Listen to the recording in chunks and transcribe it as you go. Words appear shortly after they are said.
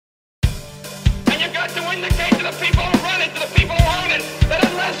indicate to the people who run it, to the people who own it, that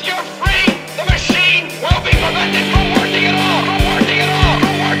unless you're free, the machine will be prevented from working at all, from working at all,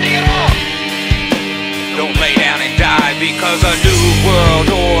 from working at all. Don't lay down and die because a new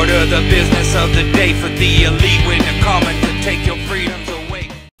world order, the business of the day for the elite, when they're coming to take your freedoms away.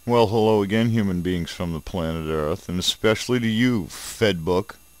 Well, hello again, human beings from the planet Earth, and especially to you,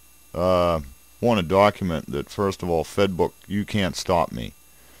 Fedbook. Want to document that, first of all, Fedbook, you can't stop me.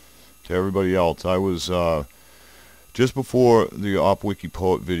 To everybody else, I was, just before the OpWiki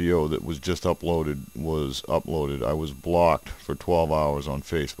Poet video that was just uploaded was uploaded, I was blocked for 12 hours on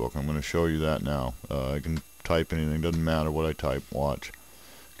Facebook. I'm going to show you that now. I can type anything, doesn't matter what I type, watch.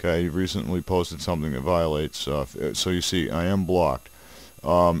 Okay, you've recently posted something that violates, so you see, I am blocked.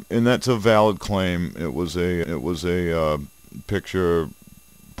 And that's a valid claim. It was a picture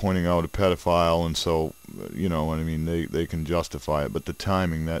pointing out a pedophile, and so, you know what I mean, they can justify it, but the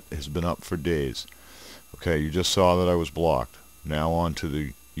timing, that has been up for days. Okay, you just saw that I was blocked. Now on to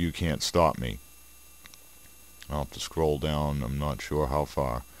the you can't stop me. I'll have to scroll down, I'm not sure how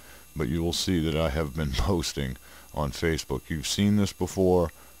far, but you will see that I have been posting on Facebook. You've seen this before.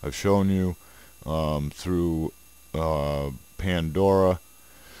 I've shown you through Pandora.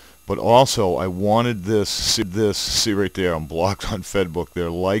 But also, I wanted this, see right there, I'm blocked on Fedbook. They're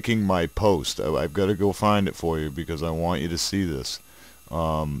liking my post. I've got to go find it for you because I want you to see this.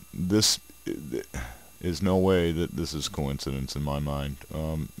 This is no way that this is coincidence in my mind.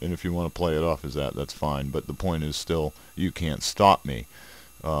 And if you want to play it off as that, that's fine. But the point is still, you can't stop me.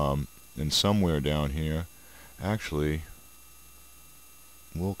 And somewhere down here, actually,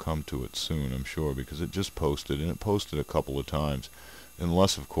 we'll come to it soon, I'm sure, because it just posted, and it posted a couple of times.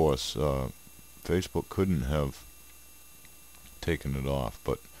 Unless, of course, Facebook couldn't have taken it off.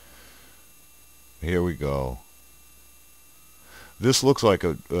 But here we go. This looks like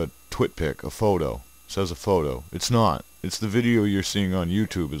a twit pic, a photo. It says a photo. It's not. It's the video you're seeing on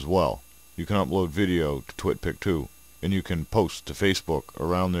YouTube as well. You can upload video to TwitPic too. And you can post to Facebook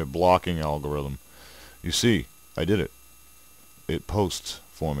around their blocking algorithm. You see, I did it. It posts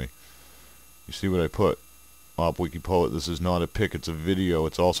for me. You see what I put? OpWiki Poet, this is not a pic, it's a video.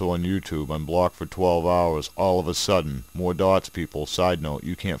 It's also on YouTube. I'm blocked for 12 hours. All of a sudden, more dots, people. Side note,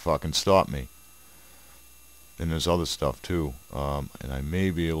 you can't fucking stop me. And there's other stuff too. And I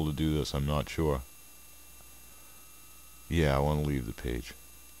may be able to do this, I'm not sure. Yeah, I want to leave the page.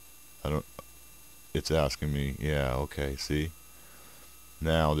 It's asking me, yeah, okay, see?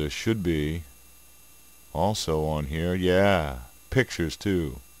 Now, there should be also on here, yeah, pictures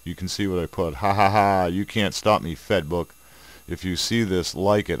too. You can see what I put. Ha ha ha, you can't stop me, Fedbook. If you see this,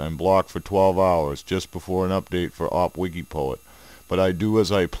 like it. I'm blocked for 12 hours, just before an update for OpWiki Poet. But I do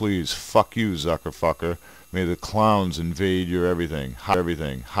as I please. Fuck you, Zuckerfucker. May the clowns invade your everything. Ha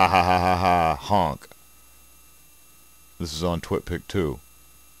everything. Ha ha ha ha ha. Honk. This is on TwitPic too.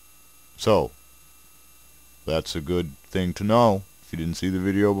 So, that's a good thing to know. If you didn't see the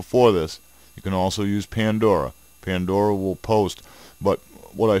video before this, you can also use Pandora. Pandora will post, but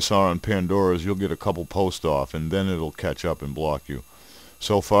what I saw on Pandora is you'll get a couple posts off and then it'll catch up and block you.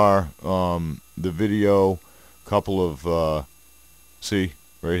 So far, the video, couple of, see,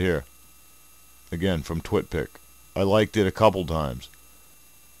 right here, again from TwitPic. I liked it a couple times.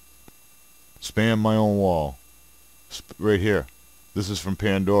 Spam my own wall. Right here. This is from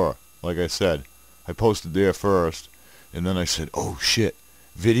Pandora. Like I said, I posted there first, and then I said, oh shit,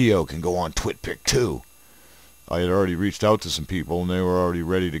 video can go on TwitPic too. I had already reached out to some people, and they were already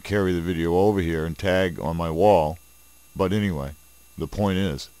ready to carry the video over here and tag on my wall. But anyway, the point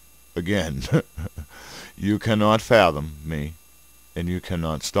is, again, you cannot fathom me, and you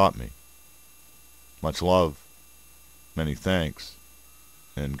cannot stop me. Much love, many thanks,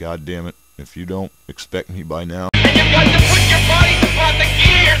 and goddamn it, if you don't expect me by now. And you've got to put your bodies upon the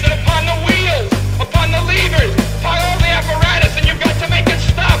gears and upon the wheels, upon the levers.